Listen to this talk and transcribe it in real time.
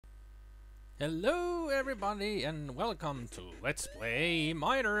Hello everybody and welcome to Let's Play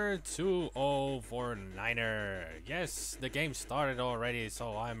Miner 2049'er. Yes, the game started already,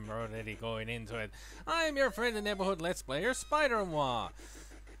 so I'm already going into it. I'm your friend and neighborhood Let's Player, Spider-Moi.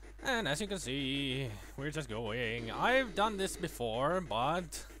 And as you can see, we're just going. I've done this before,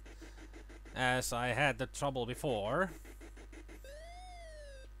 but as I had the trouble before,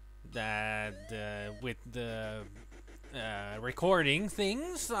 that with the recording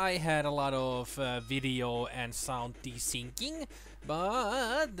things, I had a lot of video and sound desyncing,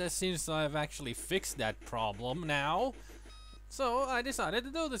 but since I've actually fixed that problem now, so I decided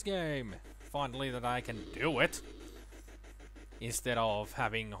to do this game. Finally, that I can do it instead of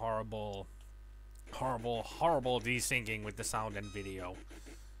having horrible desyncing with the sound and video.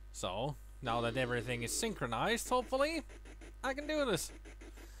 So now that everything is synchronized, hopefully I can do this.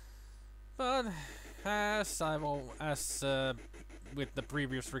 But with the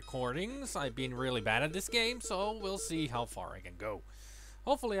previous recordings, I've been really bad at this game, so we'll see how far I can go.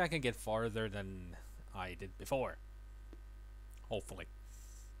 Hopefully I can get farther than I did before. Hopefully.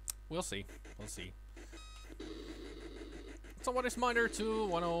 We'll see. We'll see. So what is Miner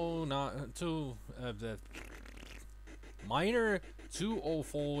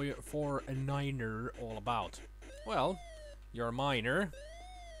 2049'er all about? Well, you're a miner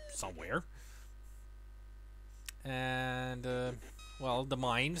somewhere. And well, the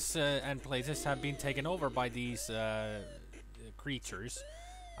mines and places have been taken over by these creatures.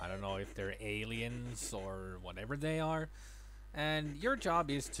 I don't know if they're aliens or whatever they are. And your job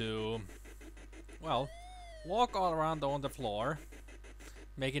is to, well, walk all around on the floor,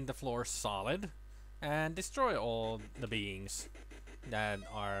 making the floor solid, and destroy all the beings that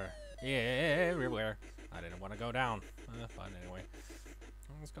are everywhere. I didn't want to go down, but anyway,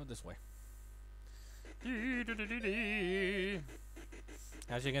 let's go this way.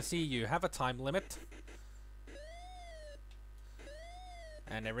 As you can see, you have a time limit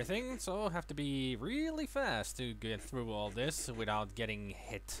and everything, so have to be really fast to get through all this without getting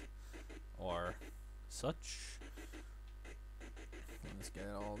hit or such. Let's get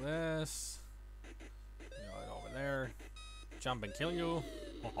all this. Go it over there. Jump and kill you.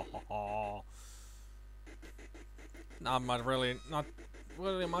 Not really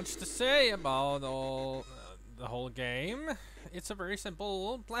much to say about the whole game. It's a very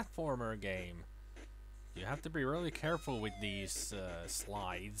simple platformer game. You have to be really careful with these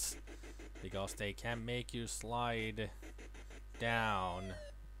slides, because they can make you slide down.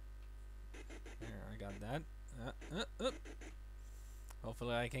 There, I got that.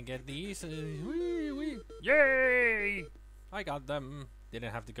 Hopefully I can get these. Yay! I got them.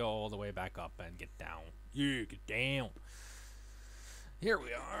 Didn't have to go all the way back up and get down. Yeah, get down. Here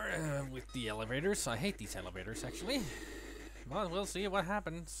we are with the elevators. I hate these elevators, actually. But we'll see what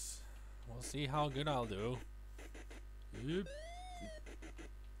happens. We'll see how good I'll do. Yep.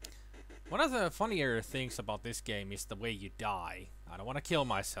 One of the funnier things about this game is the way you die. I don't want to kill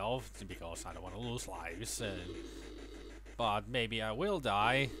myself because I don't want to lose lives. But maybe I will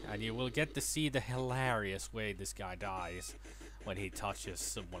die, and you will get to see the hilarious way this guy dies when he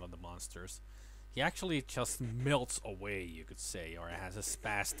touches one of the monsters. He actually just melts away, you could say, or has a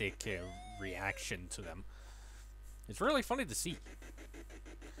spastic reaction to them. It's really funny to see.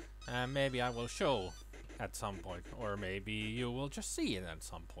 And maybe I will show at some point, or maybe you will just see it at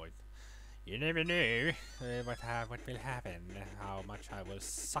some point. You never know what will happen, how much I will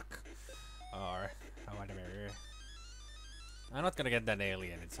suck, or whatever. I'm not gonna get that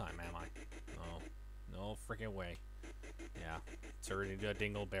alien in time, am I? No freaking way. Yeah, turn into a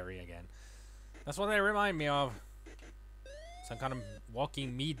dingleberry again. That's what they remind me of. Some kind of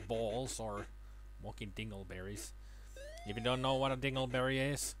walking meatballs or walking dingleberries. If you don't know what a dingleberry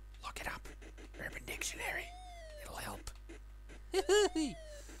is, look it up. Urban Dictionary. It'll help.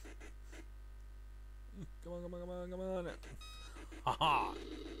 Come on. Haha.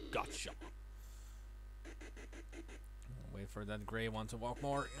 Gotcha. Wait for that gray one to walk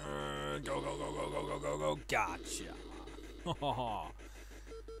more. Go. Gotcha. Haha.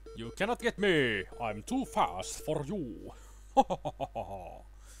 You cannot get me! I'm too fast for you!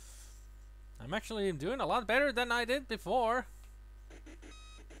 I'm actually doing a lot better than I did before.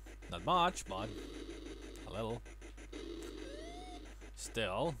 Not much, but a little.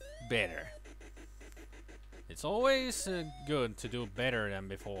 Still better. It's always good to do better than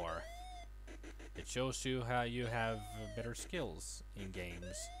before. It shows you how you have better skills in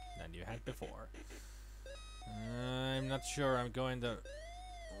games than you had before. I'm not sure I'm going the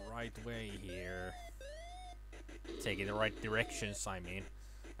right way here. Taking the right directions, I mean.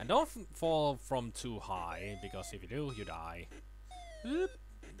 And don't fall from too high, because if you do, you die. Oop.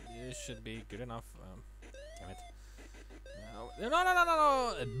 this should be good enough. Damn it. No, no, no, no,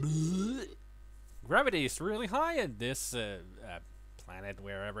 no, no. Gravity is really high at this planet,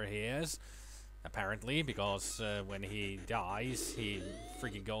 wherever he is. Apparently, because when he dies, he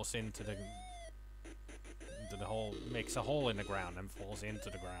freaking goes into the hole, makes a hole in the ground and falls into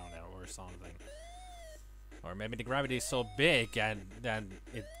the ground or something. Or maybe the gravity is so big and that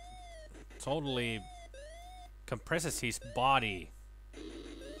it totally compresses his body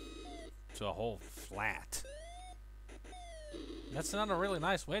to a whole flat. That's not a really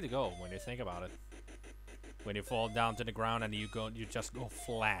nice way to go when you think about it. When you fall down to the ground and you just go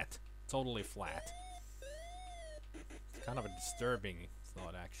flat. Totally flat. It's kind of a disturbing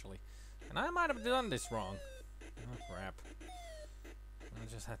thought, actually. And I might have done this wrong. Oh, crap. I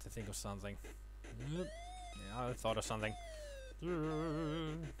just had to think of something. Yeah, I thought of something.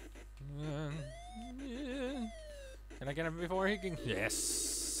 Can I get him before he can...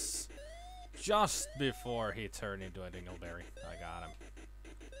 Yes! Just before he turned into a dingleberry. I got him.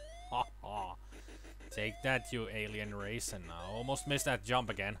 Ha ha. Take that, you alien race, and I almost missed that jump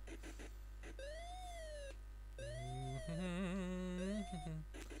again.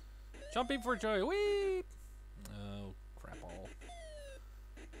 Jumping for joy, whee! Oh, crap all.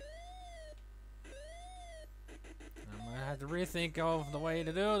 I might have to rethink of the way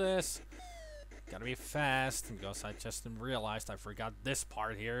to do this. Gotta be fast, because I just realized I forgot this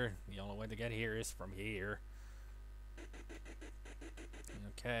part here. The only way to get here is from here.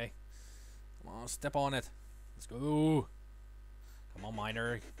 Okay. Come on, step on it. Let's go. Come on,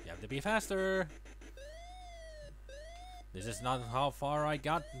 miner. You have to be faster. This is not how far I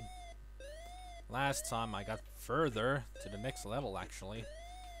got. Last time I got further to the next level, actually.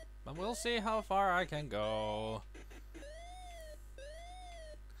 But we'll see how far I can go.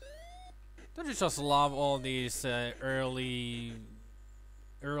 Don't you just love all these earlier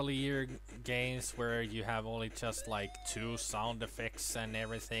games where you have only just like 2 sound effects and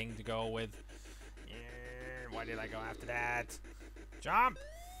everything to go with? Why did I go after that? Jump!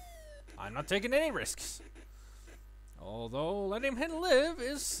 I'm not taking any risks. Although letting him live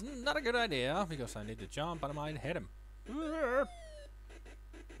is not a good idea because I need to jump and I might hit him.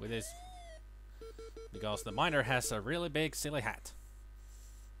 With his... Because the miner has a really big silly hat.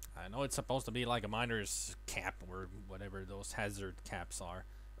 I know it's supposed to be like a miner's cap or whatever those hazard caps are.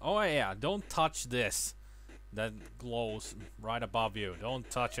 Oh yeah, don't touch this. That glows right above you. Don't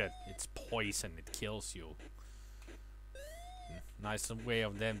touch it. It's poison. It kills you. Nice way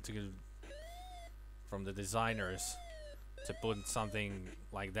of them to... From the designers. To put something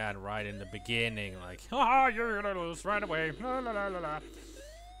like that right in the beginning. Like, haha, you're gonna lose right away. La, la, la, la, la.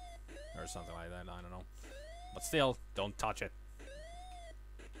 Or something like that. I don't know. But still, don't touch it.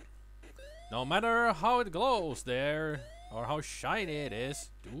 No matter how it glows there, or how shiny it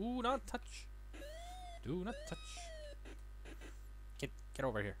is, do not touch. Do not touch. Get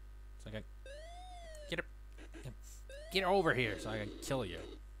over here, so I can get over here, so I can kill you.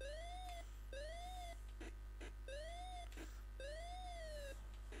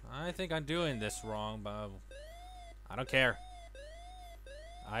 I think I'm doing this wrong, but I don't care.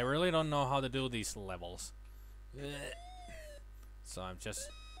 I really don't know how to do these levels, so I'm just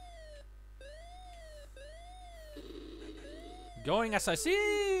going as I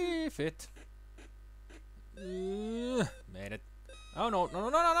see fit. Made it. Oh no, no,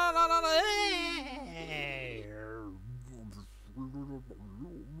 no, no, no, no, no, no.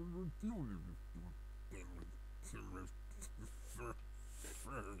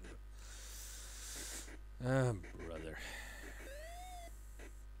 Brother.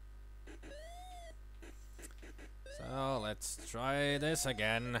 So let's try this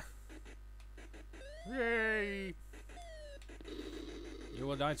again. Yay! You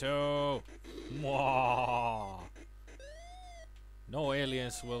will die too. Mwah. No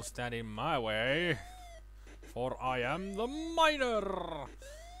aliens will stand in my way, for I am the miner.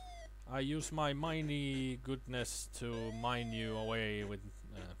 I use my miney goodness to mine you away with...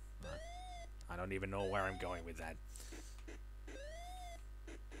 I don't even know where I'm going with that.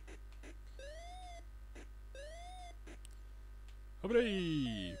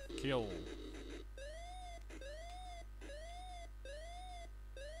 Hooray! Kill.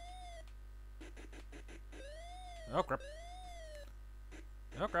 Oh crap.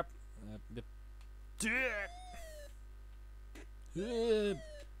 Oh crap.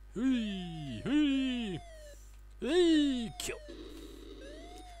 Kill.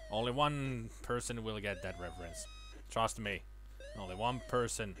 Only one person will get that reference. Trust me. Only one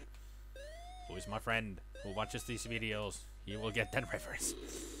person who is my friend who watches these videos. He will get that reference.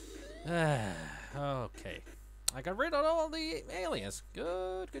 Okay. I got rid of all the aliens.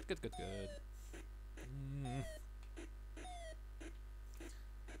 Good, good, good, good, good.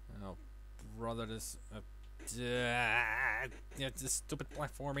 Oh, brother, this... yeah, this stupid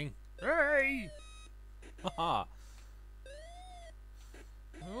platforming. Hey! Haha.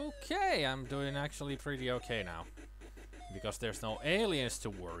 Okay, I'm doing actually pretty okay now. Because there's no aliens to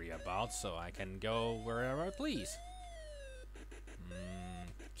worry about, so I can go wherever I please.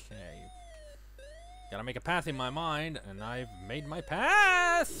 Okay. Gotta make a path in my mind, and I've made my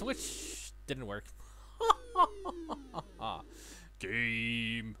path, which didn't work.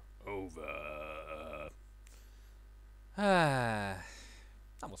 Game over. That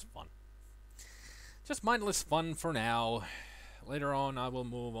was fun. Just mindless fun for now. Later on, I will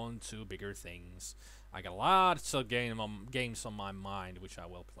move on to bigger things. I got lots of games on my mind, which I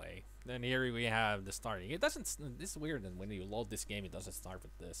will play. Then here we have the starting. It doesn't. It's weird that when you load this game, it doesn't start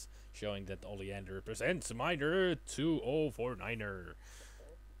with this, showing that Oleander presents Miner 2049'er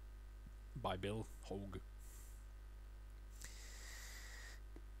by Bill Hogue.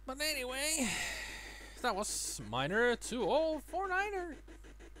 But anyway, that was Miner 2049'er.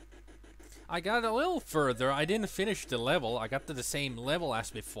 I got a little further. I didn't finish the level. I got to the same level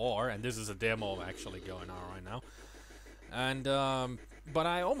as before, and this is a demo actually going on right now. And but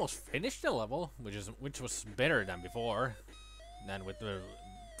I almost finished the level, which was better than before, than with the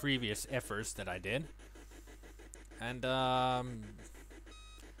previous efforts that I did. And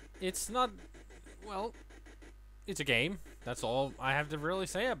it's not, well, it's a game. That's all I have to really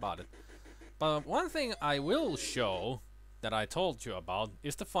say about it. But one thing I will show that I told you about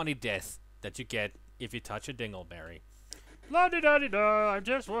is the funny death that you get if you touch a dingleberry. La di da di da, I'm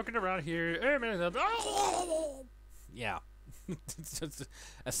just walking around here. Yeah. It's just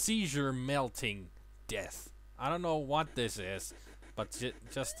a seizure melting death. I don't know what this is, but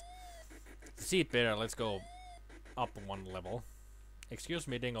just to see it better, let's go up one level. Excuse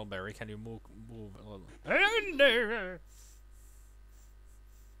me, dingleberry, can you move a little?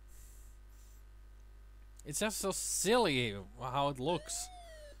 It's just so silly how it looks.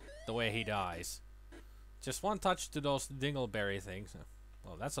 The way he dies. Just one touch to those dingleberry things.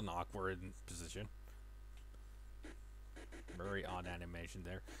 Well, that's an awkward position. Very odd animation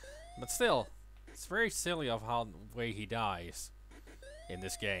there. But still, it's very silly of how the way he dies in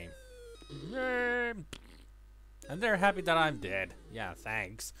this game. And they're happy that I'm dead. Yeah,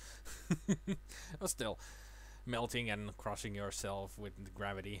 thanks. But still, melting and crushing yourself with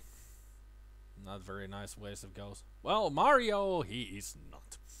gravity. Not very nice ways it goes. Well, Mario, he is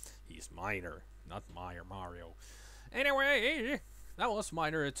not. He's Miner, not Mario. Anyway, that was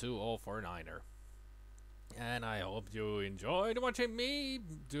Miner 2049'er. And I hope you enjoyed watching me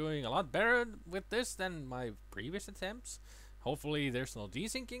doing a lot better with this than my previous attempts. Hopefully there's no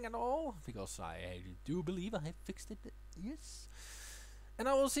desyncing at all, because I do believe I have fixed it. Yes. And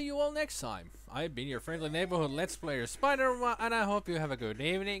I will see you all next time. I've been your friendly neighborhood Let's Player Spider, and I hope you have a good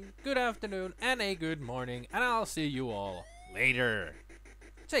evening, good afternoon, and a good morning. And I'll see you all later.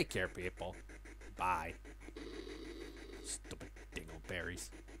 Take care, people. Bye. Stupid dingleberries.